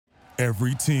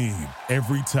Every team,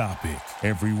 every topic,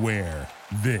 everywhere.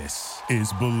 This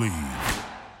is Believe.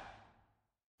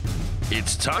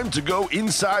 It's time to go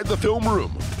inside the film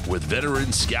room with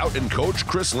veteran scout and coach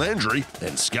Chris Landry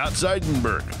and Scott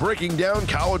Seidenberg, breaking down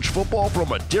college football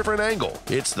from a different angle.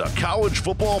 It's the College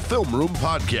Football Film Room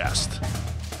Podcast.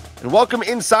 And welcome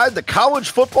inside the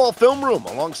College Football Film Room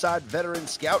alongside veteran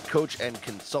scout, coach, and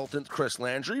consultant Chris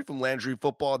Landry from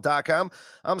LandryFootball.com.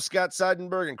 I'm Scott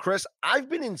Seidenberg, and Chris, I've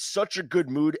been in such a good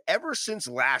mood ever since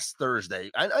last Thursday.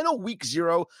 I know week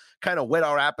 0 kind of whet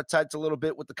our appetites a little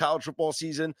bit with the college football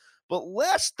season, but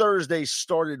last Thursday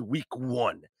started week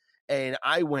 1. And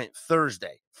I went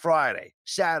Thursday, Friday,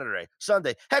 Saturday,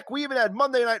 Sunday. Heck, we even had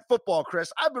Monday Night Football,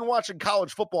 Chris. I've been watching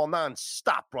college football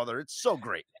nonstop, brother. It's so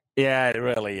great. Yeah, it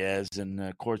really is. And,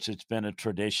 of course, it's been a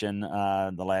tradition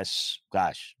the last,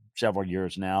 several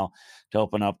years now to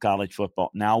open up college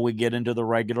football. Now we get into the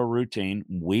regular routine,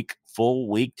 week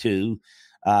 2,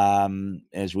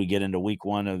 as we get into week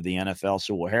 1 of the NFL.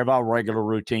 So we'll hear about regular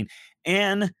routine.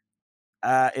 And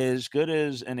as good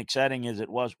as and exciting as it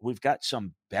was, we've got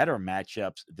some better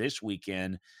matchups this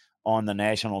weekend on the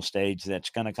national stage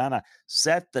that's going to kind of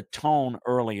set the tone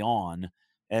early on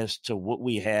as to what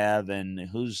we have and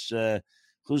who's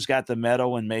got the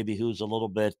medal and maybe who's a little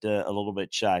bit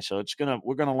shy. So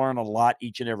we're gonna learn a lot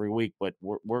each and every week, but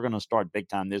we're gonna start big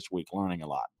time this week, learning a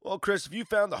lot. Well, Chris, if you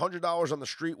found $100 on the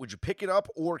street, would you pick it up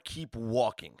or keep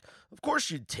walking? Of course,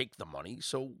 you'd take the money.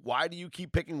 So why do you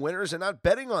keep picking winners and not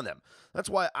betting on them? That's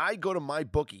why I go to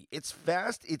MyBookie. It's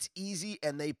fast, it's easy,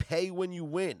 and they pay when you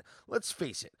win. Let's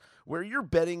face it, where you're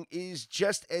betting is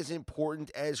just as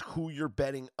important as who you're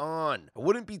betting on. I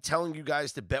wouldn't be telling you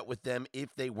guys to bet with them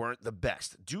if they weren't the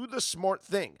best. Do the smart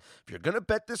thing. If you're going to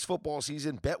bet this football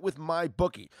season, bet with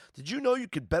MyBookie. Did you know you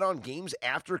could bet on games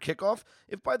after kickoff?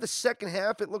 If by the second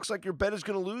half it looks like your bet is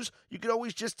going to lose, you could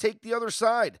always just take the other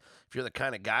side. If you're the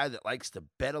kind of guy that likes to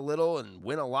bet a little and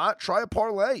win a lot, try a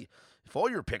parlay. If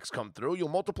all your picks come through, you'll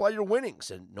multiply your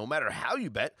winnings. And no matter how you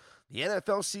bet, the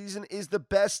NFL season is the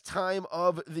best time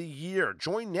of the year.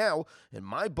 Join now, and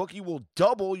MyBookie will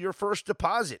double your first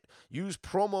deposit. Use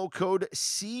promo code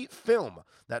CFILM.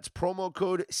 That's promo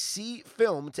code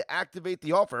CFILM to activate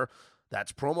the offer.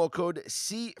 That's promo code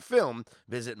CFILM.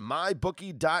 Visit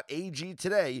mybookie.ag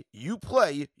today. You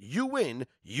play, you win,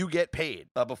 you get paid.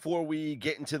 Before we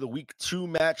get into the week 2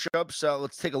 matchups,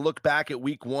 let's take a look back at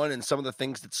week 1 and some of the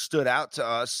things that stood out to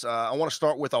us. I want to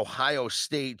start with Ohio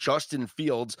State. Justin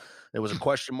Fields, there was a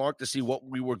question mark to see what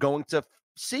we were going to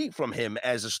see from him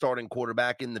as a starting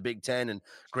quarterback in the Big Ten. And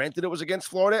granted, it was against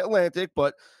Florida Atlantic,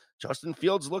 but Justin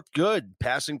Fields looked good,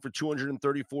 passing for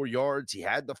 234 yards. He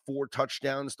had the 4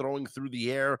 touchdowns, throwing through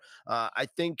the air. I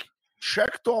think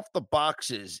checked off the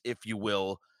boxes, if you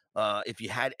will. If you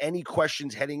had any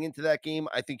questions heading into that game,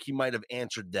 I think he might have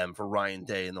answered them for Ryan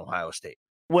Day in Ohio State.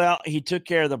 Well, he took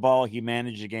care of the ball. He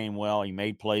managed the game well. He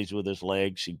made plays with his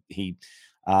legs. He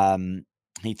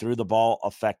threw the ball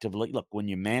effectively. Look, when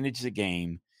you manage the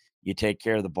game, you take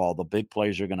care of the ball. The big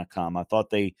plays are going to come. I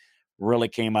thought they really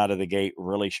came out of the gate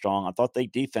really strong. I thought their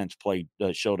defense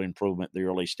showed improvement in the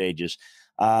early stages.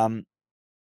 Florida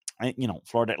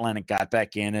Atlantic got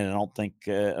back in, and I don't think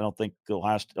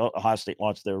Ohio State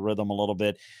lost their rhythm a little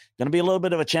bit. Going to be a little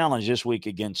bit of a challenge this week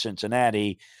against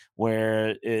Cincinnati,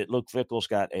 where Luke Fickell's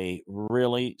got a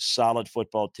really solid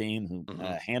football team who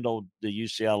handled the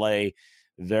UCLA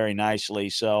very nicely.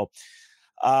 So,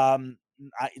 I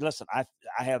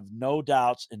have no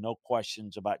doubts and no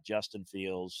questions about Justin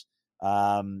Fields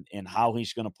and how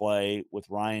he's going to play with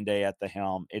Ryan Day at the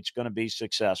helm. It's going to be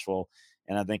successful,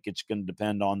 and I think it's going to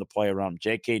depend on the play around him.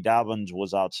 J.K. Dobbins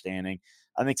was outstanding.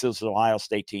 I think this Ohio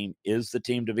State team is the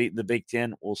team to beat in the Big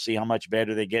Ten. We'll see how much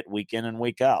better they get week in and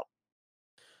week out.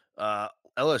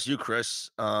 LSU, Chris,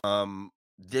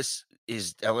 this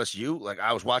is LSU. Like,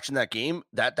 I was watching that game.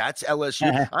 That's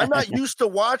LSU. I'm not used to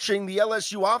watching the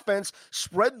LSU offense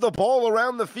spread the ball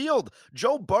around the field.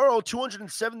 Joe Burrow,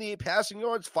 278 passing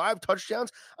yards, 5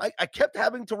 touchdowns. I kept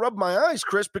having to rub my eyes,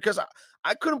 Chris, because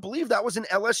I couldn't believe that was an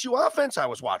LSU offense I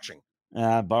was watching.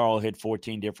 Burrow hit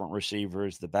 14 different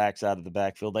receivers, the backs out of the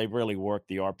backfield. They really worked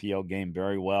the RPO game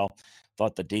very well.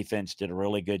 Thought the defense did a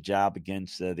really good job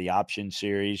against the option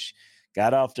series.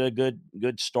 Got off to a good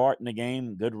start in the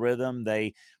game, good rhythm.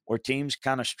 Where teams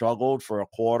kind of struggled for a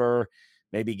quarter,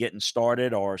 maybe getting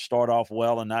started or start off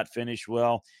well and not finish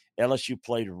well. LSU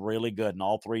played really good in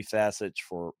all 3 facets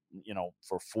for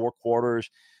 4 quarters.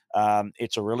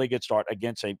 it's a really good start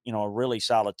against a really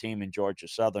solid team in Georgia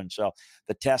Southern. So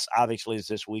the test obviously is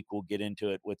this week. We'll get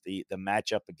into it with the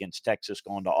matchup against Texas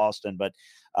going to Austin. But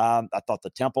I thought the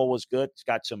tempo was good. It's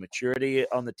got some maturity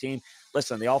on the team.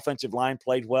 Listen, the offensive line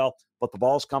played well, but the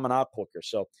ball's coming out quicker.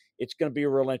 So it's going to be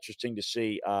real interesting to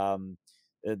see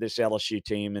this LSU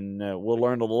team, and we'll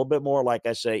learn a little bit more, like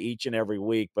I say, each and every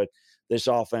week. But this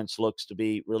offense looks to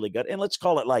be really good, and let's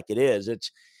call it like it is.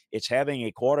 It's having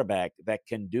a quarterback that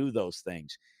can do those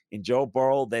things. In Joe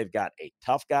Burrow, they've got a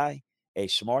tough guy, a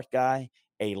smart guy,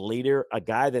 a leader, a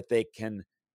guy that they can,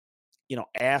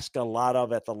 ask a lot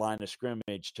of at the line of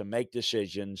scrimmage to make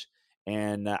decisions.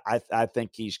 And I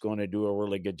think he's going to do a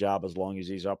really good job as long as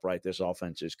he's upright. This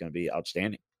offense is going to be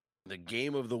outstanding. The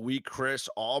game of the week, Chris,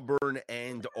 Auburn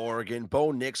and Oregon.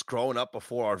 Bo Nix growing up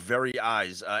before our very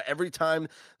eyes. Every time,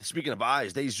 speaking of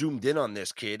eyes, they zoomed in on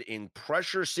this kid in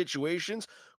pressure situations.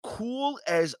 Cool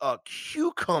as a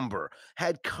cucumber,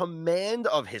 had command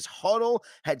of his huddle,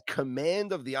 had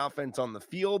command of the offense on the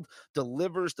field,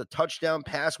 delivers the touchdown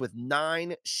pass with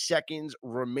 9 seconds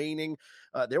remaining.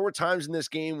 There were times in this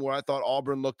game where I thought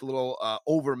Auburn looked a little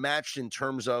overmatched in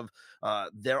terms of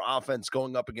their offense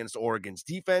going up against Oregon's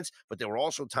defense, but there were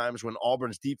also times when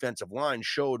Auburn's defensive line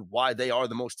showed why they are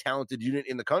the most talented unit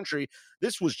in the country.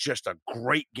 This was just a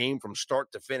great game from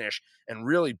start to finish, and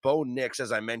really Bo Nix,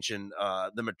 as I mentioned,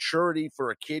 the maturity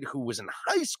for a kid who was in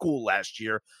high school last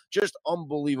year, just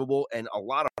unbelievable, and a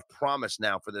lot of promise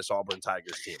now for this Auburn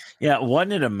Tigers team. Yeah,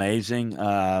 wasn't it amazing?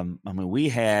 We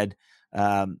had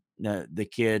the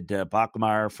kid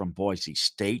Bachmeier from Boise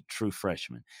State, true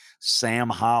freshman. Sam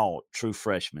Howell, true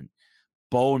freshman.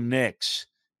 Bo Nix,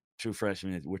 true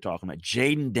freshman. We're talking about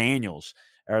Jaden Daniels,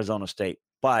 Arizona State.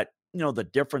 But the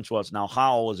difference was now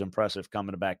Howell was impressive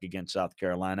coming back against South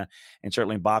Carolina, and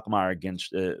certainly Bachmeier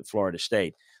against Florida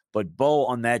State. But Bo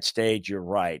on that stage, you're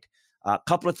right. A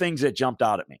couple of things that jumped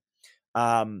out at me.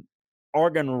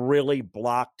 Oregon really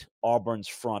blocked Auburn's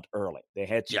front early. They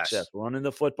had success running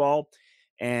the football.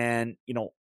 And,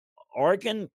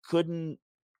 Oregon couldn't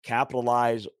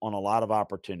capitalize on a lot of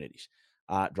opportunities.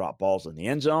 Dropped balls in the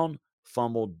end zone,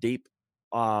 fumbled deep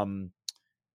going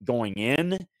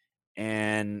in,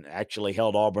 and actually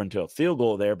held Auburn to a field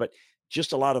goal there. But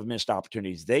just a lot of missed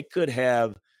opportunities. They could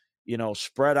have,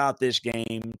 spread out this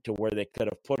game to where they could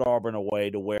have put Auburn away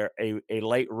to where a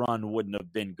late run wouldn't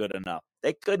have been good enough.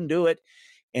 They couldn't do it.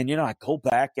 And, I go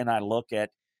back and I look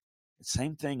at the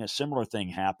same thing, a similar thing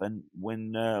happened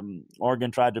when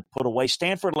Oregon tried to put away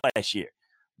Stanford last year.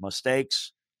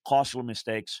 Mistakes, costly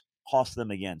mistakes, cost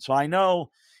them again. So I know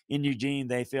in Eugene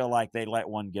they feel like they let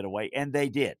one get away, and they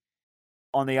did.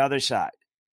 On the other side,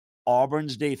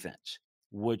 Auburn's defense,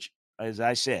 which, as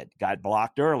I said, got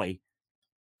blocked early,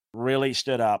 really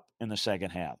stood up in the second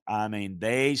half. I mean,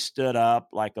 they stood up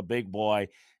like a big boy.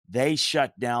 They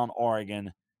shut down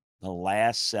Oregon the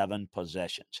last 7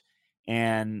 possessions.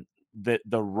 And the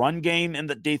run game and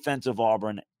the defense of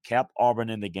Auburn kept Auburn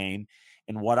in the game.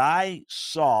 And what I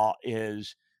saw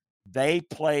is they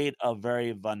played a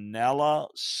very vanilla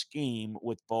scheme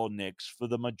with Bo Nix for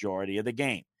the majority of the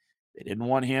game. They didn't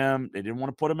want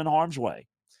to put him in harm's way.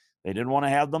 They didn't want to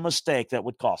have the mistake that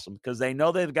would cost them because they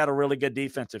know they've got a really good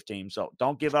defensive team. So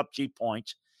don't give up cheap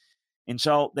points. And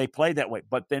so they played that way.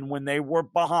 But then when they were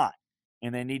behind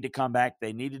and they need to come back,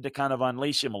 they needed to kind of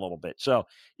unleash him a little bit. So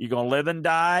you're going to live and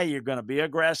die. You're going to be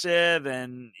aggressive,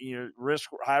 and you risk,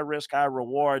 high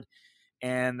reward.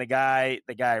 And the guy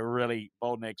really,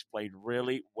 Bo Nix played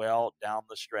really well down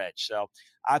the stretch. So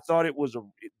I thought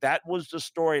that was the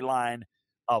storyline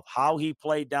of how he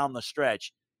played down the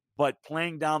stretch. But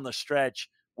playing down the stretch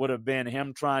would have been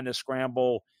him trying to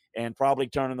scramble and probably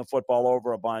turning the football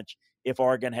over a bunch if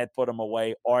Oregon had put him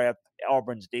away or if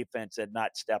Auburn's defense had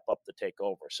not stepped up to take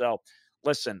over. So,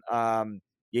 listen,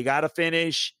 you got to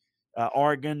finish.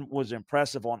 Oregon was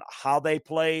impressive on how they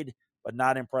played, but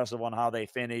not impressive on how they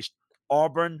finished.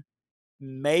 Auburn,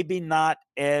 maybe not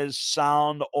as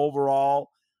sound overall,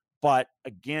 but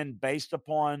again, based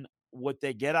upon what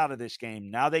they get out of this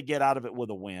game, now they get out of it with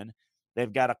a win.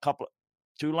 They've got a couple.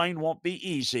 Tulane won't be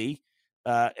easy.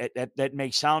 That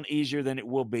may sound easier than it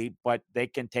will be, but they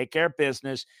can take care of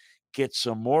business, get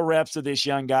some more reps of this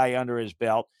young guy under his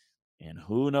belt, and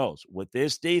who knows, with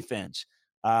this defense,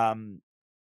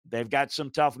 they've got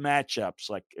some tough matchups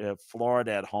like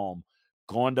Florida at home,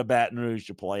 going to Baton Rouge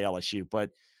to play LSU.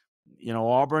 But,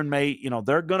 Auburn may,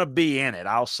 they're going to be in it.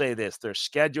 I'll say this. Their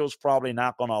schedule's probably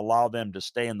not going to allow them to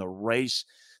stay in the race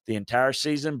the entire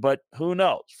season, but who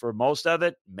knows? For most of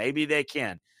it, maybe they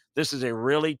can. This is a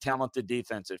really talented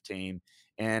defensive team,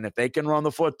 and if they can run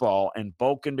the football and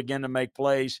Bo can begin to make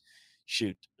plays,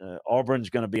 shoot, Auburn's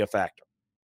going to be a factor.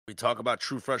 We talk about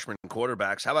true freshman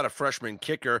quarterbacks. How about a freshman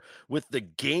kicker with the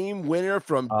game winner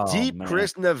from deep, Man.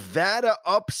 Chris? Nevada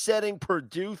upsetting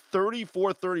Purdue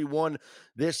 34-31.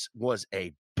 This was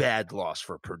a bad loss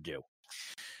for Purdue.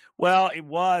 Well, it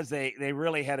was. They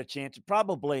really had a chance.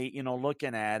 Probably,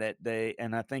 looking at it,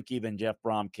 and I think even Jeff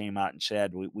Brom came out and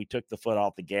said we took the foot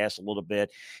off the gas a little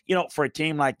bit. For a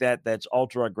team like that that's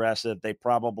ultra aggressive, they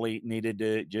probably needed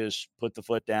to just put the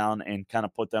foot down and kind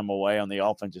of put them away on the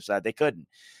offensive side. They couldn't.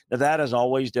 Nevada's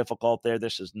always difficult there.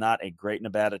 This is not a great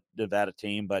Nevada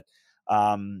team, but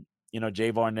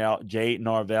Jay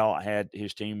Norvell had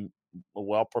his team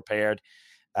well prepared.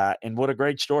 And what a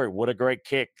great story. What a great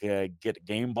kick. Get a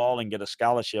game ball and get a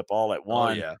scholarship all at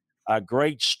once. Oh, yeah. A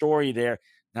great story there.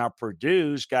 Now,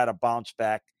 Purdue's got to bounce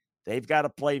back. They've got to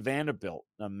play Vanderbilt,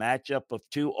 a matchup of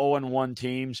two 0-1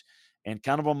 teams, and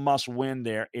kind of a must-win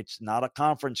there. It's not a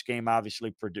conference game,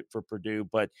 obviously, for Purdue,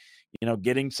 but,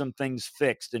 getting some things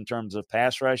fixed in terms of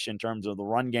pass rush, in terms of the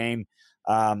run game,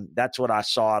 that's what I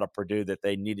saw out of Purdue that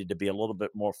they needed to be a little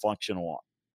bit more functional on.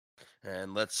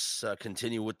 And let's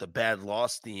continue with the bad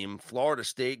loss theme. Florida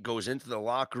State goes into the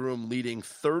locker room leading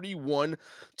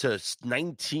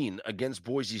 31-19 against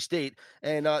Boise State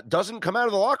and doesn't come out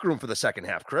of the locker room for the second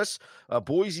half, Chris.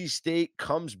 Boise State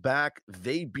comes back.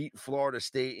 They beat Florida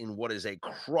State in what is a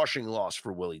crushing loss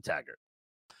for Willie Taggart.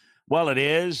 Well, it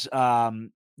is.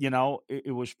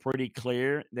 It was pretty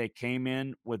clear. They came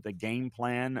in with the game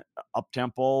plan,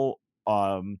 up-tempo.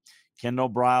 Kendall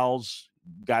Briles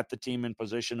got the team in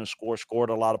position to scored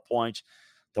a lot of points.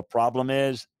 The problem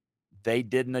is they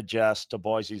didn't adjust to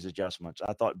Boise's adjustments.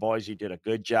 I thought Boise did a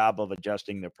good job of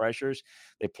adjusting their pressures.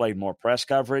 They played more press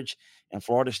coverage, and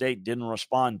Florida State didn't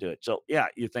respond to it. So, yeah,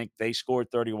 you think they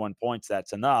scored 31 points,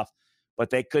 that's enough,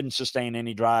 but they couldn't sustain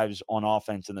any drives on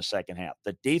offense in the second half.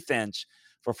 The defense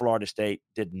for Florida State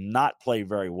did not play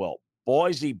very well.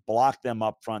 Boise blocked them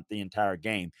up front the entire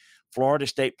game. Florida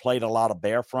State played a lot of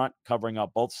bear front, covering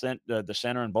up both the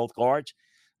center and both guards.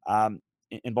 And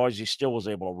Boise still was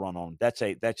able to run on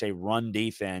them. That's a run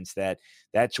defense.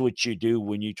 That's what you do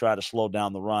when you try to slow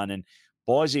down the run. And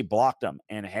Boise blocked them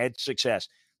and had success.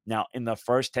 Now, in the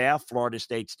first half, Florida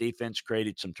State's defense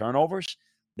created some turnovers.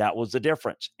 That was the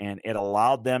difference. And it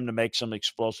allowed them to make some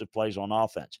explosive plays on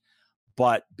offense.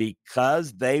 But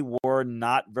because they were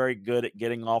not very good at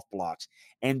getting off blocks,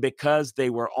 and because they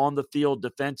were on the field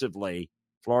defensively,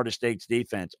 Florida State's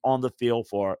defense on the field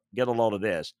for, get a load of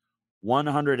this,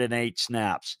 108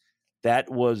 snaps.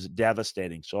 That was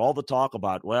devastating. So all the talk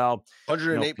about,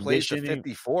 108 plays to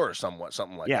 54 or something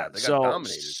like that. They got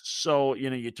dominated. So,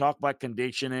 you talk about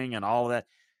conditioning and all of that.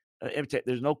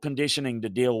 There's no conditioning to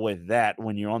deal with that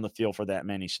when you're on the field for that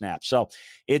many snaps. So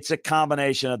it's a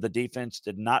combination of the defense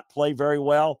did not play very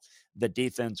well. The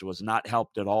defense was not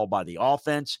helped at all by the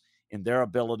offense in their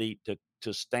ability to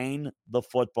sustain the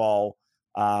football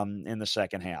in the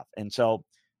second half. And so,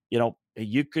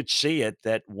 you could see it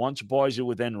that once Boise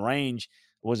was in range,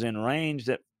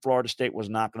 that Florida State was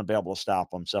not going to be able to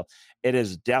stop them. So it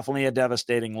is definitely a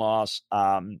devastating loss.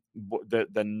 The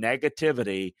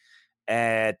negativity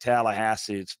at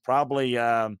Tallahassee, it's probably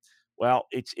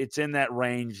it's in that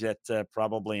range that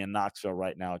probably in Knoxville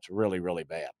right now. It's really, really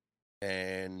bad.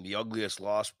 And the ugliest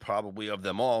loss probably of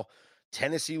them all,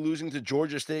 Tennessee losing to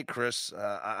Georgia State, Chris.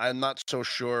 I'm not so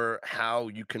sure how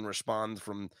you can respond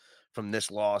from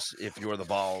this loss if you're the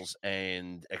Vols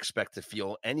and expect to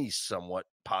feel any somewhat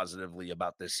positively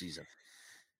about this season.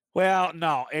 Well,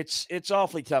 no, it's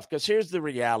awfully tough because here's the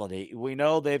reality. We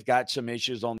know they've got some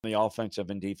issues on the offensive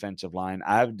and defensive line.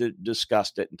 I've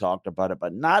discussed it and talked about it,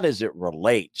 but not as it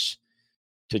relates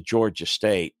to Georgia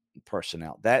State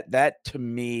personnel. That to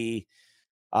me,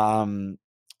 when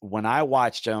I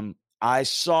watched them, I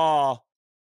saw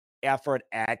effort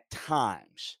at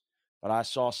times, but I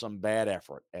saw some bad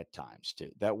effort at times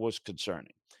too. That was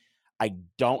concerning. I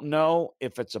don't know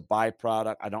if it's a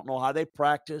byproduct. I don't know how they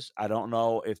practice. I don't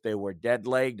know if they were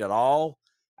dead-legged at all.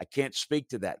 I can't speak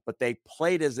to that. But they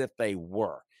played as if they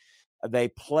were. They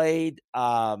played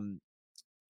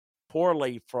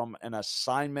poorly from an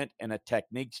assignment and a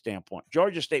technique standpoint.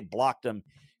 Georgia State blocked them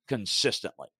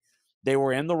consistently. They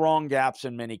were in the wrong gaps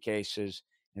in many cases,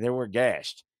 and they were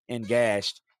gashed and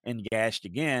gashed and gashed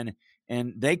again,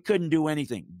 and they couldn't do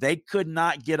anything. They could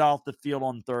not get off the field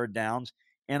on third downs.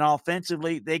 And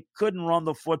offensively, they couldn't run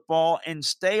the football and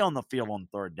stay on the field on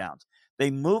third downs.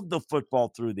 They moved the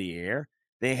football through the air.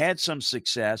 They had some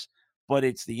success, but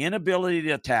it's the inability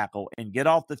to tackle and get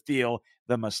off the field,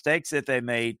 the mistakes that they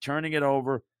made, turning it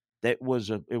over, it was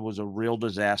a real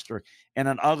disaster and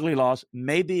an ugly loss,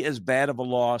 maybe as bad of a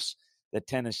loss that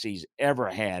Tennessee's ever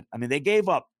had. I mean, they gave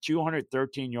up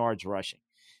 213 yards rushing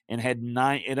and had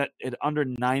under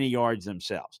 90 yards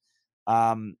themselves.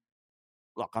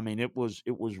 Look, I mean, it was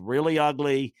really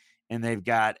ugly, and they've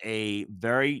got a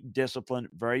very disciplined,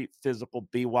 very physical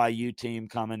BYU team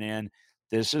coming in.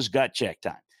 This is gut check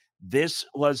time. This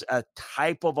was a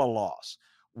type of a loss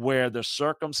where the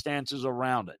circumstances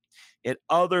around it. At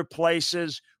other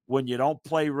places, when you don't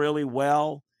play really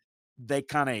well, they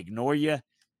kind of ignore you.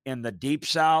 In the Deep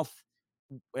South,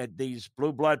 at these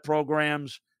blue blood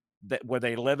programs where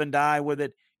they live and die with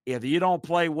it, if you don't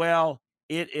play well,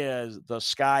 it is the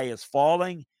sky is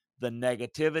falling. The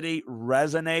negativity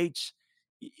resonates.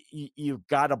 You've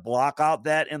got to block out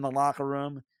that in the locker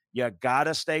room. You got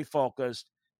to stay focused.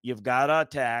 You've got to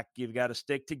attack. You've got to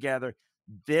stick together.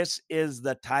 This is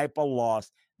the type of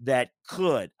loss that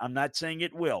could, I'm not saying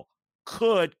it will,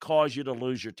 could cause you to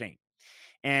lose your team.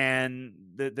 And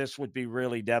this would be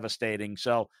really devastating.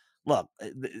 So, look,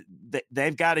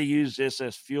 they've got to use this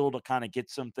as fuel to kind of get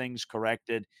some things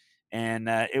corrected. And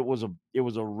it was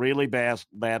a really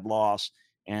bad loss,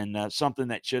 and something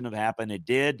that shouldn't have happened. It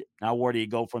did. Now, where do you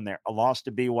go from there? A loss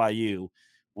to BYU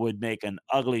would make an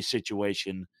ugly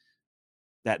situation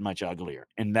that much uglier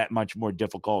and that much more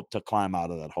difficult to climb out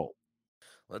of that hole.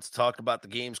 Let's talk about the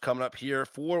games coming up here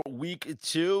for week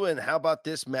 2. And how about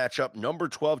this matchup? Number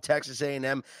 12, Texas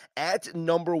A&M at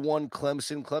number 1,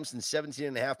 Clemson. Clemson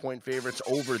 17.5-point favorites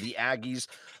over the Aggies.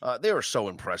 They were so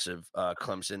impressive,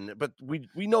 Clemson. But we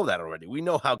know that already. We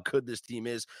know how good this team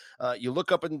is. You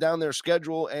look up and down their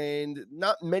schedule, and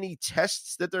not many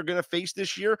tests that they're going to face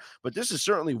this year. But this is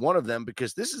certainly one of them,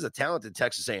 because this is a talented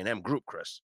Texas A&M group,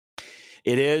 Chris.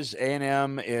 It is.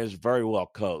 A&M is very well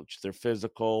coached. They're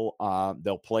physical.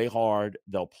 They'll play hard.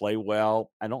 They'll play well.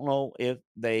 I don't know if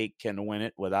they can win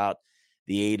it without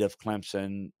the aid of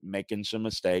Clemson making some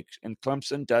mistakes. And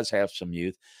Clemson does have some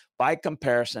youth. By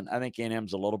comparison, I think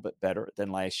A&M's a little bit better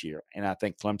than last year. And I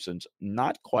think Clemson's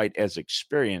not quite as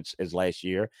experienced as last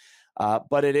year.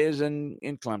 But it is in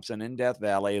Clemson, in Death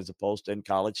Valley, as opposed to in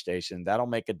College Station. That'll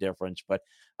make a difference. But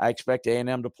I expect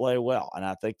A&M to play well. And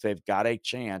I think they've got a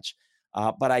chance.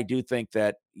 But I do think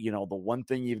that, the one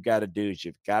thing you've got to do is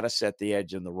you've got to set the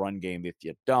edge in the run game. If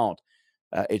you don't,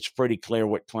 it's pretty clear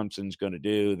what Clemson's going to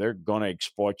do. They're going to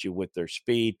exploit you with their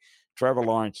speed. Trevor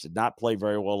Lawrence did not play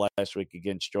very well last week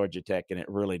against Georgia Tech, and it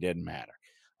really didn't matter.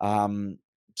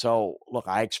 So, look,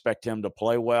 I expect him to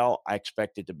play well. I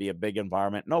expect it to be a big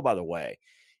environment. No, by the way,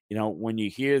 when you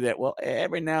hear that, well,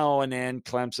 every now and then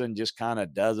Clemson just kind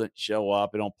of doesn't show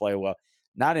up, they don't play well.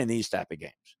 Not in these type of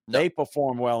games. No. They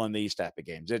perform well in these type of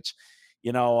games. It's,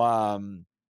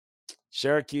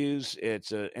 Syracuse,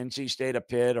 it's a NC State, a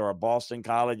Pitt, or a Boston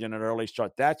College in an early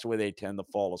start. That's where they tend to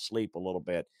fall asleep a little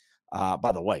bit.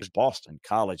 By the way, Boston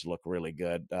College looked really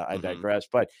good. I digress.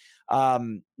 But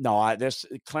this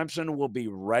Clemson will be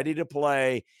ready to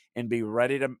play and be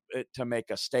ready to make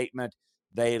a statement.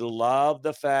 They love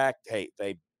the fact, hey,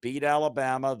 they beat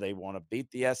Alabama. They want to beat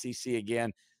the SEC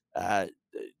again.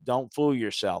 Don't fool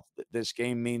yourself. This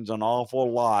game means an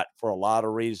awful lot for a lot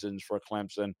of reasons for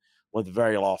Clemson, with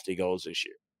very lofty goals this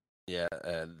year. Yeah,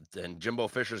 and Jimbo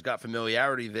Fisher's got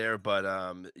familiarity there, but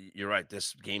you're right.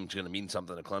 This game's going to mean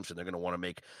something to Clemson. They're going to want to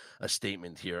make a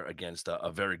statement here against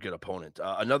a very good opponent.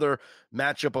 Another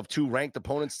matchup of two ranked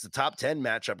opponents, the top 10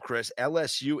 matchup, Chris,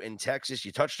 LSU and Texas.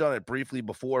 You touched on it briefly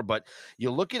before, but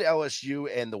you look at LSU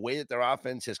and the way that their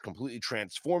offense has completely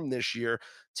transformed this year.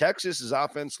 Texas's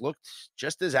offense looked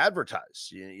just as advertised.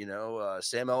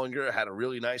 Sam Ehlinger had a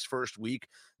really nice first week.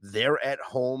 They're at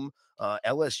home.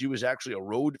 LSU is actually a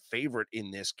road favorite in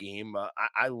this game.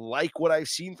 I like what I've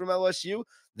seen from LSU.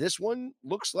 This one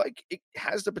looks like it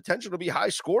has the potential to be high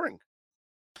scoring.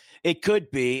 It could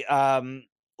be.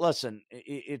 Listen,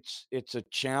 it's a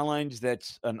challenge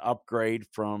that's an upgrade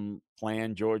from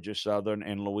playing Georgia Southern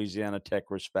and Louisiana Tech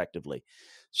respectively.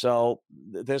 So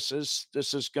this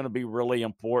is going to be really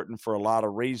important for a lot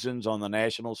of reasons on the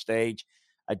national stage.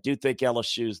 I do think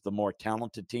LSU is the more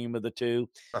talented team of the two.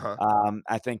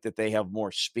 I think that they have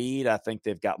more speed. I think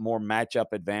they've got more matchup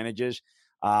advantages.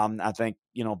 I think,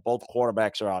 both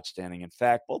quarterbacks are outstanding. In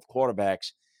fact, both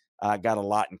quarterbacks got a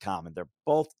lot in common. They're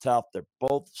both tough. They're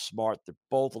both smart. They're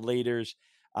both leaders.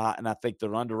 And I think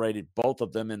they're underrated, both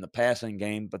of them, in the passing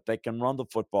game, but they can run the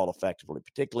football effectively.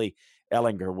 Particularly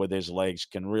Ehlinger with his legs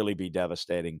can really be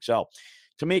devastating. So,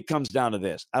 to me, it comes down to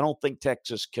this. I don't think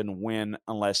Texas can win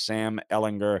unless Sam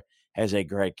Ehlinger has a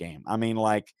great game. I mean,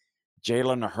 like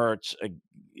Jalen Hurts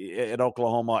at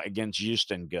Oklahoma against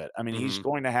Houston good. I mean, he's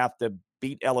going to have to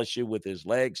beat LSU with his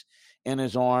legs and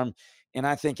his arm. And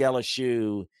I think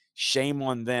LSU, shame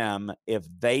on them if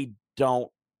they don't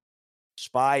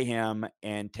spy him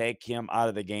and take him out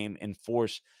of the game and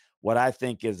force what I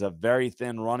think is a very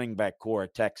thin running back core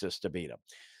at Texas to beat him.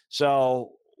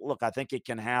 So, look, I think it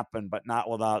can happen, but not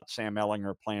without Sam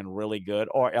Ehlinger playing really good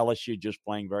or LSU just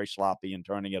playing very sloppy and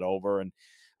turning it over. And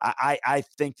I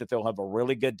think that they'll have a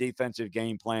really good defensive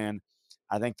game plan.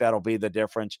 I think that'll be the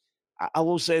difference. I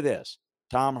will say this.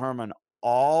 Tom Herman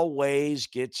always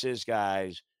gets his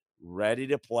guys ready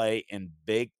to play in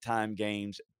big-time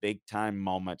games, big-time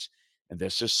moments, and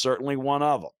this is certainly one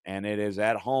of them, and it is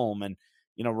at home. And,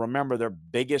 remember, their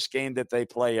biggest game that they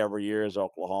play every year is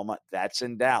Oklahoma. That's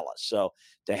in Dallas. So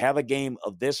to have a game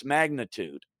of this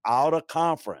magnitude out of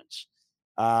conference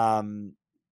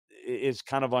is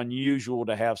kind of unusual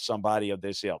to have somebody of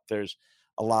this ilk. There's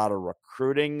a lot of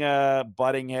recruiting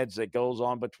butting heads that goes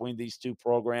on between these two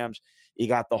programs. You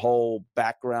got the whole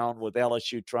background with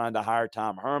LSU trying to hire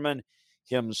Tom Herman,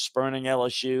 him spurning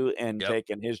LSU and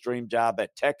taking his dream job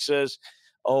at Texas.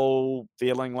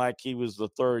 Feeling like he was the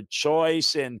third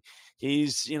choice. And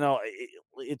he's,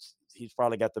 he's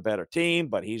probably got the better team,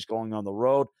 but he's going on the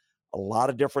road. A lot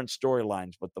of different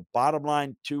storylines. But the bottom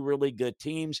line, two really good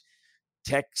teams.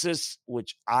 Texas,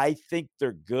 which I think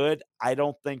they're good. I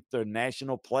don't think they're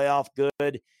national playoff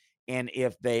good. And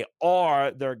if they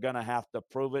are, they're going to have to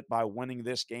prove it by winning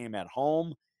this game at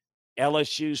home.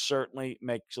 LSU certainly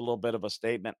makes a little bit of a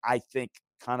statement. I think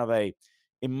kind of a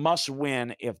must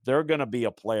win if they're going to be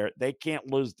a player. They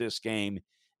can't lose this game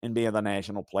and be in the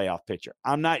national playoff picture.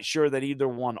 I'm not sure that either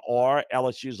one are.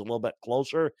 LSU's a little bit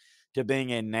closer to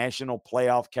being a national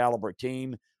playoff caliber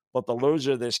team, but the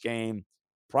loser of this game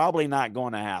probably not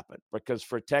going to happen because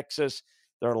for Texas,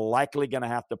 they're likely going to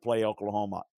have to play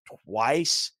Oklahoma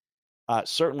twice,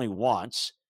 certainly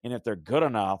once. And if they're good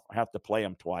enough, have to play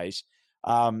them twice.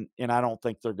 And I don't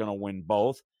think they're going to win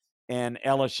both. And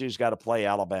LSU's got to play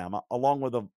Alabama, along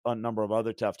with a number of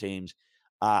other tough teams.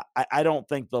 I don't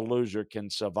think the loser can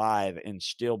survive and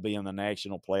still be in the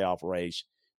national playoff race,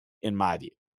 in my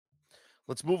view.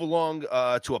 Let's move along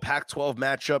to a Pac-12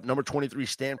 matchup. Number 23,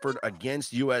 Stanford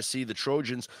against USC. The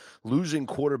Trojans losing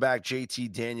quarterback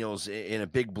JT Daniels in a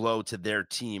big blow to their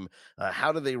team.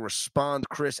 How do they respond,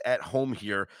 Chris, at home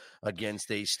here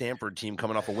against a Stanford team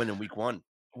coming off a win in week 1?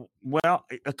 Well,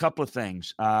 a couple of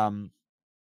things.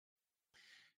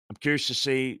 I'm curious to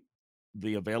see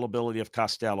the availability of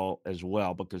Costello as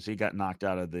well because he got knocked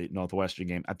out of the Northwestern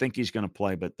game. I think he's going to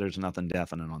play, but there's nothing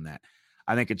definite on that.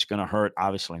 I think it's going to hurt,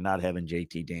 obviously, not having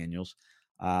JT Daniels.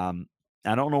 I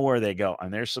don't know where they go.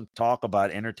 And there's some talk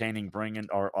about bringing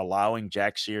or allowing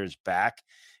Jack Sears back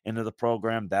into the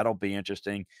program. That'll be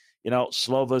interesting.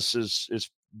 Slovis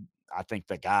is I think,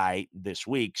 the guy this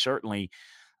week. Certainly,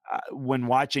 when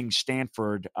watching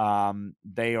Stanford,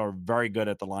 they are very good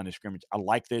at the line of scrimmage. I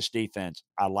like this defense.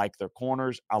 I like their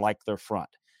corners. I like their front.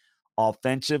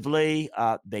 Offensively,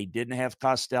 they didn't have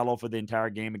Costello for the entire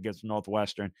game against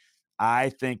Northwestern. I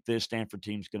think this Stanford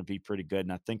team is going to be pretty good,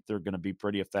 and I think they're going to be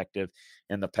pretty effective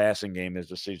in the passing game as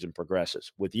the season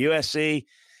progresses. With USC,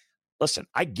 listen,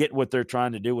 I get what they're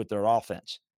trying to do with their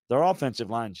offense. Their offensive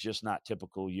line is just not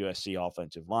typical USC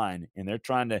offensive line, and they're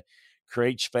trying to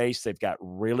create space. They've got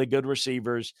really good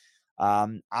receivers.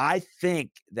 I think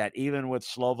that even with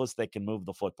Slovis, they can move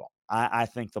the football. I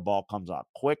think the ball comes out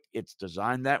quick. It's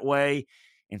designed that way,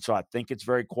 and so I think it's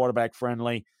very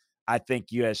quarterback-friendly. I think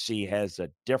USC has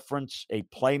a difference, a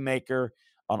playmaker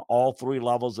on all three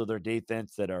levels of their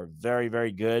defense that are very,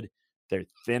 very good. They're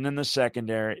thin in the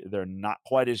secondary. They're not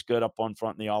quite as good up on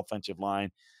front in the offensive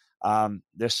line.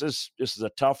 This is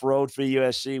a tough road for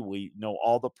USC. We know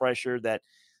all the pressure that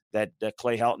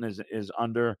Clay Helton is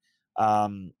under.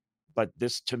 But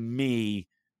this, to me,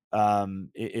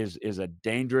 is a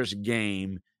dangerous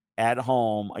game at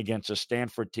home against a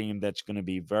Stanford team that's going to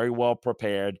be very well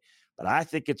prepared. But I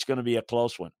think it's going to be a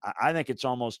close one. I think it's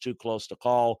almost too close to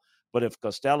call. But if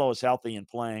Costello is healthy and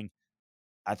playing,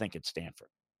 I think it's Stanford.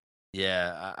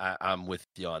 Yeah, I'm with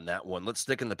you on that one. Let's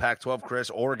stick in the Pac-12, Chris.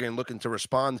 Oregon looking to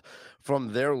respond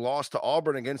from their loss to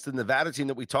Auburn against the Nevada team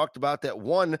that we talked about that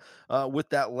won with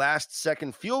that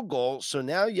last-second field goal. So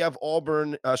now you have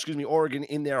Oregon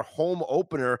in their home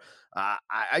opener.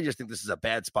 I just think this is a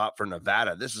bad spot for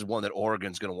Nevada. This is one that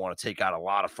Oregon's going to want to take out a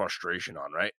lot of frustration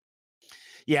on, right?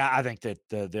 Yeah, I think that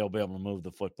they'll be able to move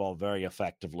the football very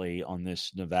effectively on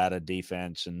this Nevada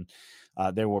defense, and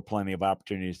there were plenty of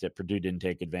opportunities that Purdue didn't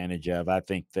take advantage of. I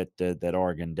think that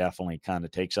Oregon definitely kind of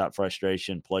takes out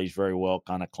frustration, plays very well,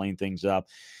 kind of clean things up,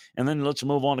 and then let's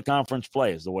move on to conference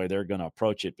play is the way they're going to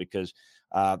approach it because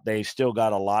they still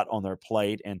got a lot on their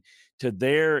plate, and to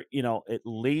their, at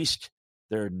least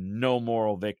there are no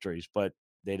moral victories, but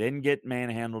they didn't get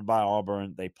manhandled by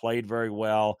Auburn. They played very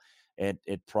well.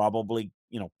 it probably,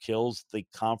 kills the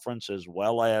conference as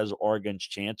well as Oregon's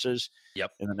chances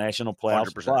Yep. in the national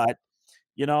playoffs. 100%.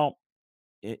 But,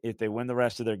 if they win the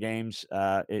rest of their games,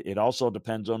 it also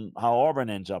depends on how Auburn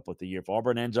ends up with the year. If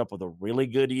Auburn ends up with a really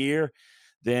good year,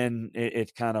 then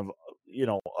it kind of,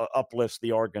 uplifts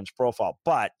the Oregon's profile.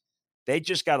 But they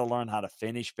just got to learn how to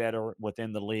finish better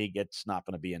within the league. It's not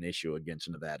going to be an issue against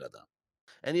Nevada, though.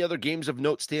 Any other games of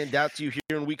note stand out to you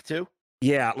here in week 2?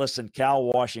 Yeah, listen, Cal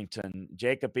Washington,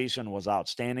 Jacob Eason was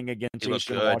outstanding against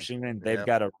Eastern Washington. They've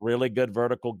got a really good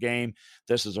vertical game.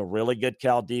 This is a really good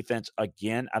Cal defense.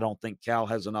 Again, I don't think Cal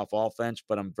has enough offense,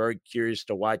 but I'm very curious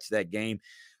to watch that game.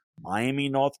 Miami,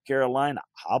 North Carolina,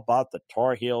 how about the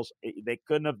Tar Heels? They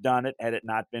couldn't have done it had it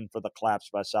not been for the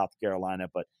collapse by South Carolina,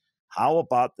 but how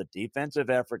about the defensive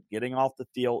effort getting off the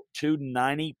field, 2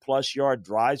 90-plus yard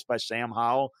drives by Sam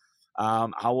Howell?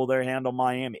 How will they handle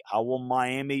Miami? How will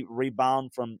Miami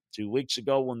rebound from 2 weeks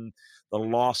ago when the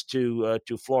loss to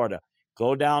Florida?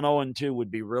 Go down 0-2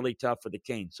 would be really tough for the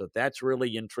Canes. So that's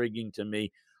really intriguing to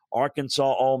me.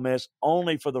 Arkansas, Ole Miss,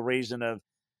 only for the reason of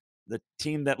the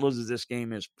team that loses this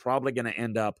game is probably going to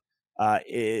end up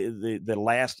the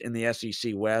last in the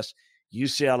SEC West.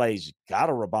 UCLA's got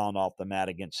to rebound off the mat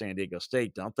against San Diego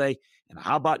State, don't they? And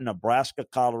how about Nebraska,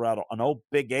 Colorado, an old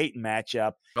Big 8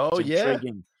 matchup? Oh, it's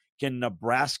intriguing. Can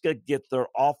Nebraska get their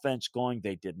offense going?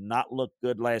 They did not look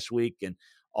good last week. And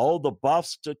the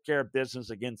Buffs took care of business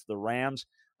against the Rams.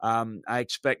 I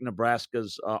expect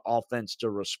Nebraska's offense to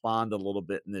respond a little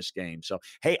bit in this game. So,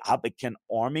 hey, can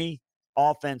Army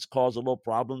offense cause a little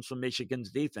problems for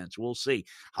Michigan's defense? We'll see.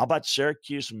 How about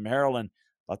Syracuse, Maryland?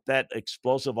 But that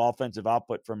explosive offensive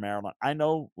output for Maryland. I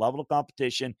know level of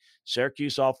competition.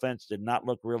 Syracuse offense did not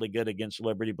look really good against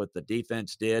Liberty, but the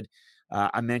defense did.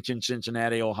 I mentioned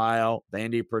Cincinnati, Ohio,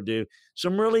 Vandy, Purdue.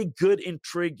 Some really good,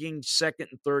 intriguing second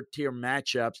and third tier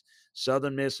matchups.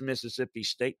 Southern Miss, Mississippi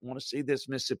State. Want to see this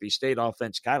Mississippi State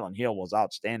offense. Kylan Hill was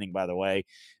outstanding, by the way,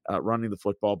 running the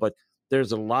football. But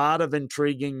there's a lot of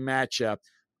intriguing matchup.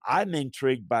 I'm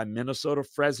intrigued by Minnesota,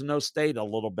 Fresno State a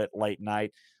little bit late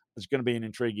night. It's going to be an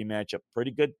intriguing matchup.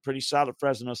 Pretty good, pretty solid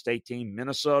Fresno State team.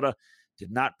 Minnesota did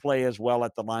not play as well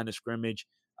at the line of scrimmage.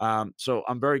 So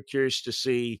I'm very curious to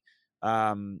see,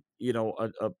 a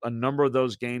number of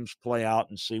those games play out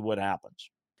and see what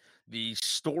happens. The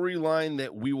storyline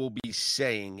that we will be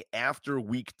saying after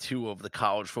week 2 of the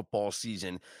college football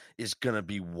season is going to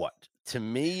be what? To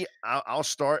me, I'll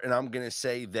start, and I'm going to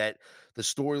say that the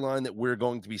storyline that we're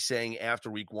going to be saying after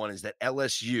week 1 is that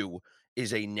LSU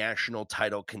is a national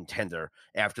title contender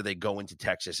after they go into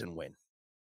Texas and win.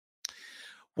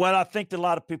 Well, I think a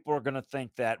lot of people are going to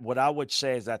think that. What I would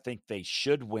say is I think they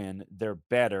should win. They're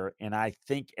better, and I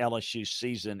think LSU's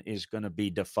season is going to be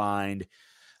defined.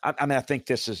 I think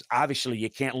this is – obviously you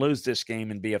can't lose this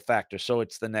game and be a factor, so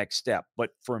it's the next step.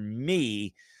 But for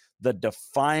me, the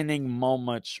defining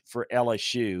moments for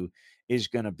LSU is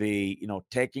going to be,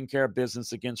 taking care of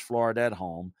business against Florida at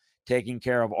home, taking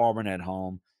care of Auburn at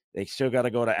home. They still got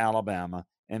to go to Alabama,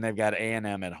 and they've got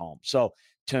A&M at home. So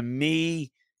to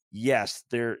me, yes,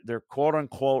 they're quote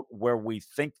unquote where we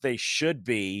think they should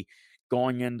be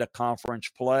going into conference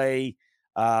play.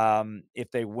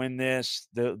 If they win this,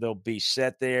 they'll be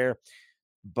set there.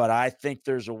 But I think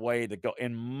there's a way to go.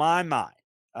 In my mind,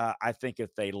 I think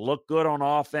if they look good on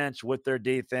offense with their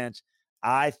defense,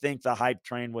 I think the hype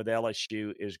train with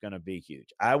LSU is going to be huge.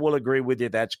 I will agree with you.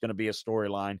 That's going to be a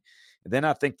storyline. And then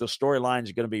I think the storyline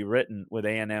is going to be written with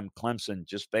A&M Clemson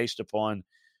just based upon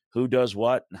who does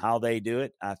what and how they do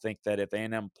it. I think that if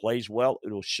A&M plays well,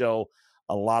 it'll show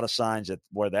a lot of signs that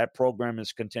where that program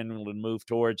is continuing to move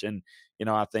towards. And,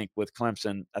 I think with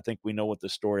Clemson, I think we know what the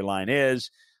storyline is.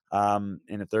 And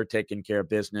if they're taking care of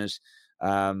business,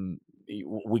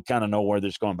 we kind of know where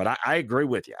this is going. But I agree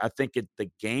with you. I think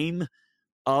the game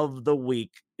of the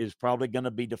week is probably going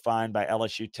to be defined by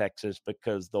LSU Texas,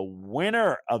 because the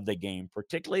winner of the game,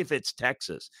 particularly if it's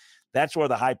Texas, that's where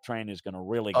the hype train is going to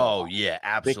really go. Oh, yeah,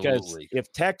 absolutely. Because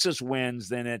if Texas wins,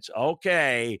 then it's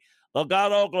okay. Look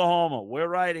out, Oklahoma. We're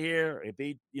right here. It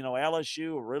beat,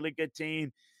 LSU, a really good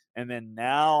team. And then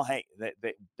now, hey,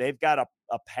 they've got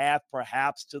a path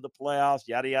perhaps to the playoffs,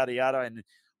 yada, yada, yada. And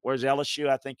whereas LSU,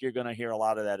 I think you're going to hear a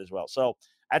lot of that as well. So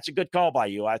that's a good call by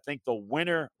you. I think the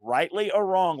winner, rightly or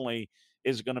wrongly,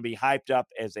 is going to be hyped up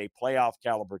as a playoff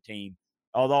caliber team.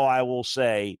 Although I will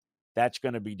say that's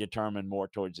going to be determined more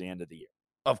towards the end of the year.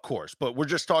 Of course, but we're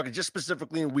just talking just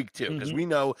specifically in week 2 because Mhm. we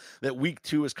know that week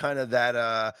 2 is kind of that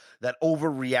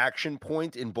overreaction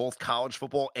point in both college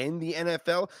football and the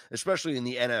NFL, especially in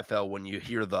the NFL when you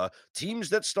hear the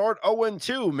teams that start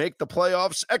 0-2 make the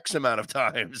playoffs X amount of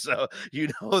times. So you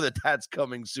know that that's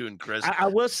coming soon, Chris. I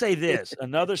will say this,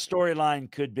 another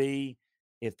storyline could be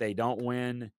if they don't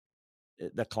win,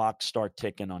 the clock start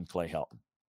ticking on Clay Helton.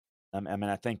 I mean,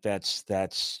 I think that's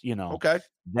Okay.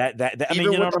 that I mean,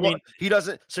 Even you know with what I mean? he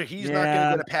doesn't, so he's not going to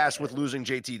Yeah. get a pass with losing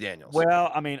JT Daniels. Well,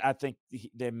 I mean, I think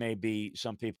there may be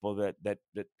some people that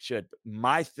should.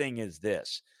 My thing is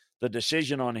this: the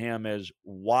decision on him is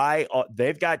why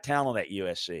they've got talent at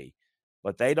USC,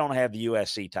 but they don't have the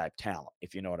USC type talent.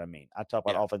 If you know what I mean, I talk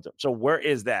about Yeah. offensive. So where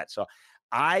is that? So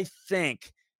I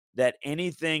think that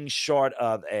anything short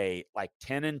of a like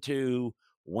 10-2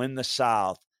 win the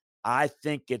South, I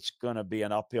think it's going to be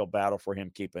an uphill battle for him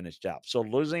keeping his job. So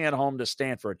losing at home to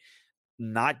Stanford,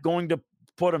 not going to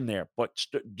put him there, but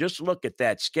just look at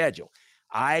that schedule.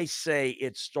 I say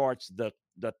it starts the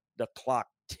clock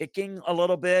ticking a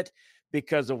little bit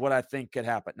because of what I think could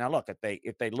happen. Now, look,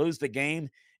 if they lose the game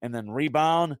and then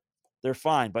rebound, they're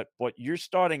fine. But what you're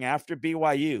starting after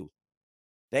BYU,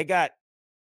 they got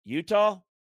Utah,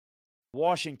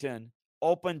 Washington,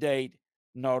 open date,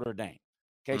 Notre Dame.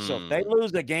 Okay, so if they Mm,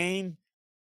 lose the game,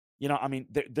 I mean,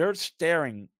 they're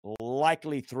staring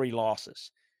likely 3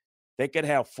 losses. They could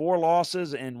have 4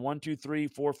 losses in 1, 2, 3,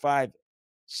 4, 5,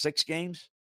 6 games.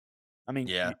 I mean,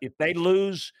 yeah. if they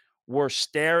lose, we're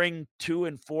staring 2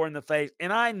 and 4 in the face.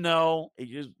 And I know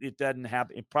it doesn't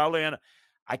happen.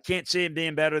 I can't see it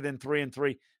being better than 3 and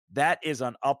 3. That is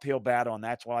an uphill battle, and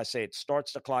that's why I say it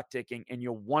starts the clock ticking, and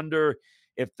you wonder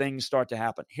if things start to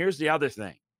happen. Here's the other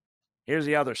thing. Here's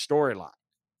the other storyline.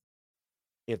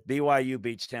 If BYU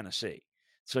beats Tennessee,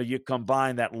 so you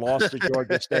combine that loss to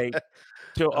Georgia State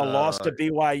to a loss Uh, to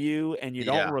BYU and you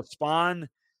don't yeah. respond,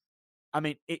 I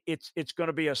mean, it's going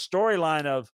to be a storyline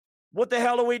of what the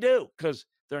hell do we do? Because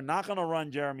they're not going to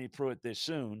run Jeremy Pruitt this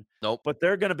soon, Nope. but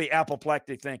they're going to be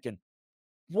apoplectic thinking,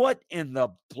 what in the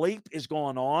bleep is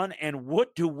going on? And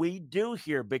what do we do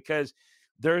here? Because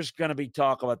there's going to be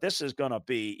talk about this is going to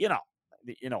be,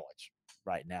 it's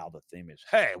right now the theme is,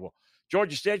 hey, well,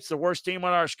 Georgia State's the worst team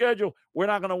on our schedule. We're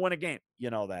not going to win a game.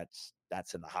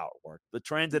 That's in the how it works. The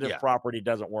transitive Yeah. property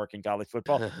doesn't work in college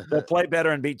football. They'll play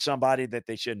better and beat somebody that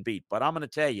they shouldn't beat. But I'm going to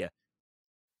tell you,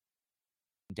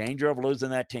 danger of losing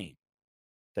that team.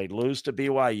 They lose to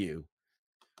BYU.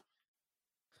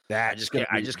 I That's just going can't.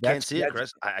 to I be just can't see it,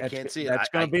 Chris. I that's can't see it. that's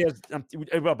going to be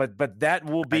but that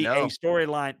will I be a know.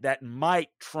 storyline that might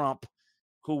trump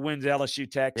who wins LSU Yeah.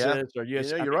 Texas or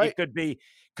US. I You're mean, right. it could be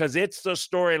because it's the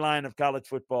storyline of college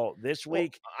football this Well,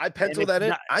 week. I And pencil it's that in.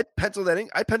 not. I pencil that in.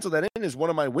 I pencil that in as one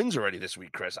of my wins already this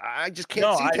week, Chris. I just can't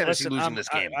No, see I Tennessee listen. losing this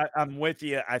game. I'm with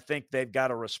you. I think they've got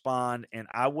to respond, and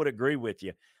I would agree with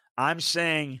you. I'm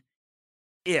saying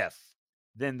if,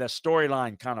 then the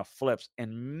storyline kind of flips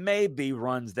and maybe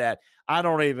runs that. I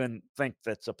don't even think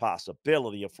that's a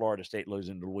possibility of Florida State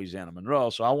losing to Louisiana Monroe,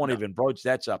 so I won't No. even broach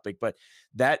that topic. But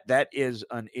that is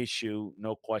an issue,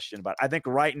 no question about it. I think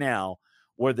right now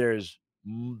where there's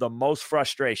the most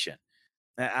frustration,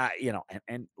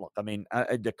 and look, I mean,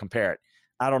 to compare it,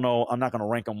 I don't know. I'm not going to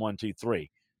rank them 1, 2,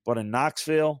 3, but in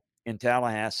Knoxville, in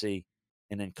Tallahassee,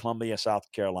 and in Columbia,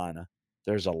 South Carolina,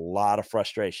 there's a lot of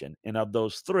frustration. And of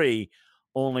those 3,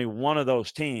 only one of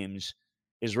those teams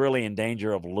is really in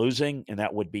danger of losing, and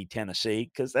that would be Tennessee,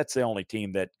 because that's the only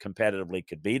team that competitively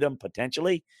could beat them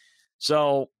potentially.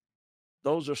 So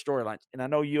those are storylines. And I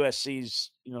know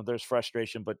USC's, there's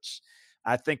frustration, but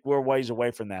I think we're ways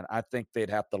away from that. I think they'd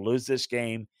have to lose this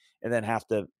game and then have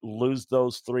to lose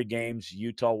those 3 games,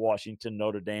 Utah, Washington,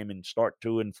 Notre Dame, and start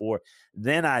 2 and 4.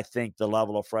 Then I think the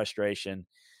level of frustration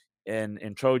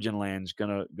in Trojan land's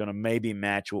gonna maybe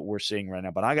match what we're seeing right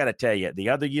now. But I got to tell you, the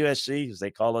other USC, as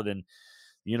they call it in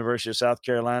the University of South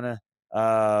Carolina,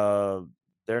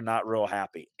 they're not real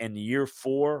happy. And year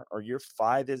 4 or year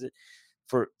 5, is it,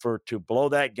 for to blow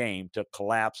that game to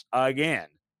collapse again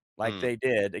like Mm. they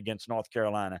did against North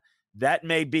Carolina? That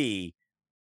may be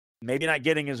maybe not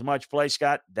getting as much play,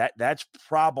 Scott. That's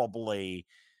probably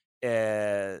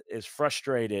is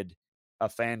frustrated a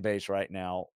fan base right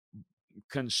now,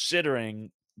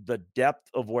 considering the depth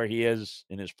of where he is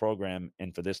in his program,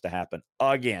 and for this to happen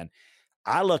again.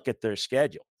 I look at their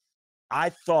schedule. I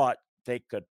thought they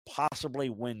could possibly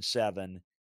win 7,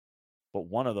 but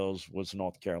one of those was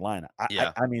North Carolina.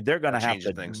 Yeah. I mean, they're going to That have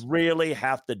changes to things. really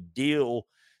have to deal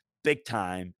big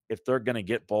time if they're going to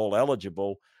get bowl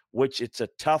eligible, which it's a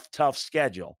tough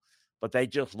schedule. but they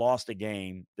just lost a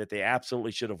game that they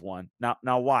absolutely should have won.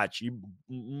 Now watch, you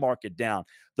mark it down.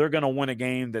 They're going to win a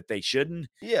game that they shouldn't.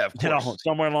 Yeah, of course.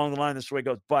 Somewhere along the line, this way it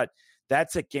goes. But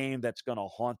that's a game that's going to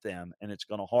haunt them, and it's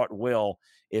going to haunt Will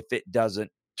if it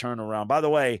doesn't turn around. By the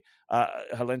way,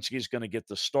 Hilinski is going to get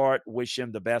the start. Wish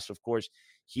him the best. Of course,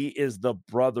 he is the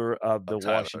brother of the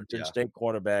Tyler, Washington State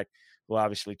quarterback who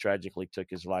obviously tragically took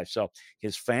his life. So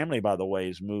his family, by the way,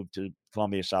 has moved to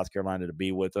Columbia, South Carolina to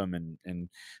be with him. And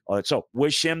all that. So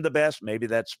wish him the best. Maybe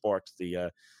that sparks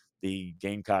the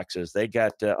Gamecocks as they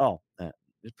got,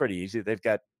 it's pretty easy. They've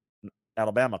got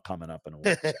Alabama coming up in a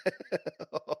week.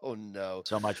 Oh, no.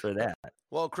 So much for that.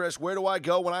 Well, Chris, where do I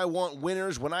go when I want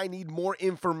winners, when I need more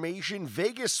information?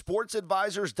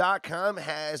 VegasSportsAdvisors.com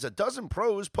has a dozen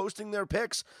pros posting their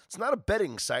picks. It's not a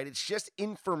betting site. It's just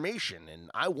information,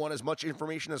 and I want as much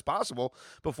information as possible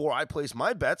before I place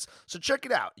my bets. So check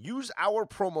it out. Use our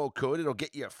promo code. It'll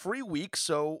get you a free week,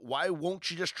 so why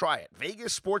won't you just try it?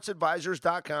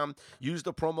 VegasSportsAdvisors.com. Use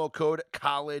the promo code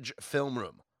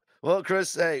CollegeFilmRoom. Well,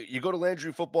 Chris, hey, you go to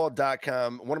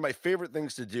LandryFootball.com. One of my favorite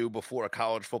things to do before a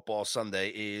college football Sunday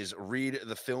is read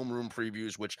the film room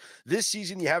previews, which this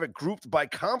season you have it grouped by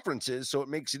conferences, so it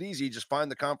makes it easy. Just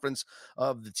find the conference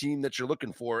of the team that you're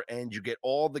looking for, and you get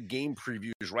all the game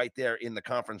previews right there in the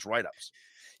conference write-ups.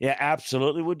 Yeah,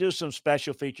 absolutely. We'll do some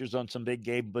special features on some big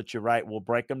games, but you're right. We'll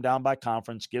break them down by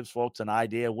conference, gives folks an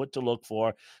idea what to look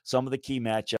for, some of the key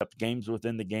matchups, games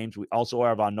within the games. We also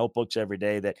have our notebooks every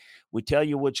day that we tell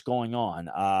you what's going on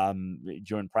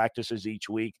during practices each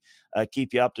week,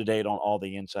 keep you up to date on all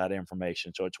the inside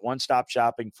information. So it's one-stop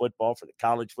shopping football for the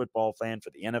college football fan,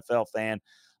 for the NFL fan.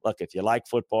 Look, if you like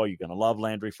football, you're going to love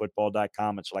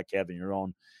LandryFootball.com. It's like having your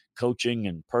own coaching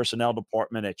and personnel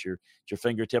department at your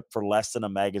fingertip for less than a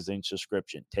magazine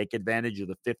subscription. Take advantage of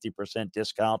the 50%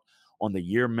 discount on the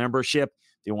year membership.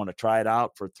 If you want to try it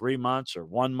out for 3 months or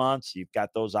 1 month, you've got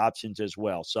those options as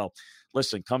well. So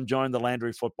listen, come join the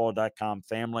LandryFootball.com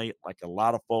family like a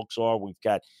lot of folks are. We've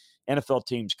got NFL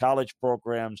teams, college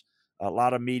programs, a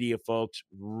lot of media folks.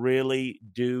 Really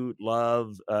do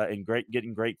love and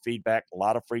getting great feedback, a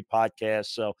lot of free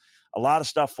podcasts. So a lot of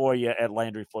stuff for you at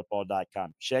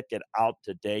LandryFootball.com. Check it out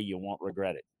today. You won't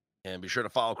regret it. And be sure to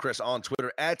follow Chris on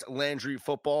Twitter at Landry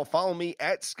Football. Follow me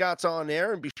at Scott's On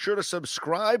Air. And be sure to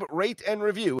subscribe, rate, and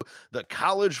review the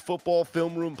College Football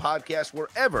Film Room podcast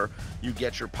wherever you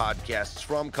get your podcasts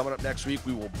from. Coming up next week,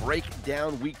 we will break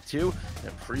down Week 2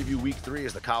 and preview Week 3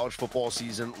 as the college football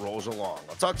season rolls along.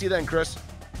 I'll talk to you then, Chris.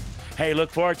 Hey,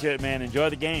 look forward to it, man. Enjoy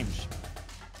the games.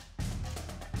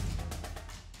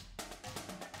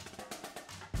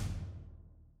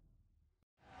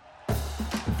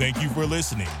 Thank you for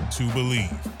listening to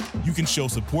Believe. You can show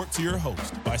support to your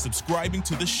host by subscribing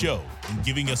to the show and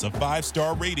giving us a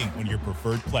 5-star rating on your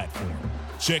preferred platform.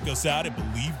 Check us out at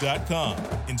Believe.com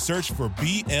and search for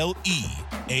BLEAV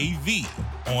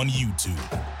on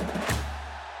YouTube.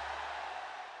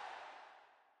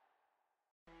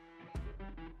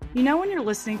 You know when you're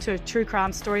listening to a true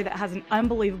crime story that has an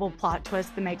unbelievable plot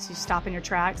twist that makes you stop in your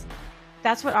tracks?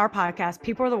 That's what our podcast,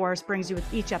 People Are the Worst, brings you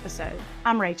with each episode.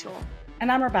 I'm Rachel.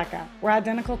 And I'm Rebecca. We're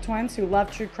identical twins who love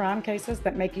true crime cases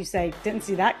that make you say, didn't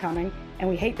see that coming, and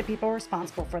we hate the people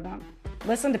responsible for them.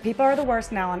 Listen to People Are the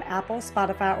Worst now on Apple,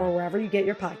 Spotify, or wherever you get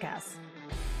your podcasts.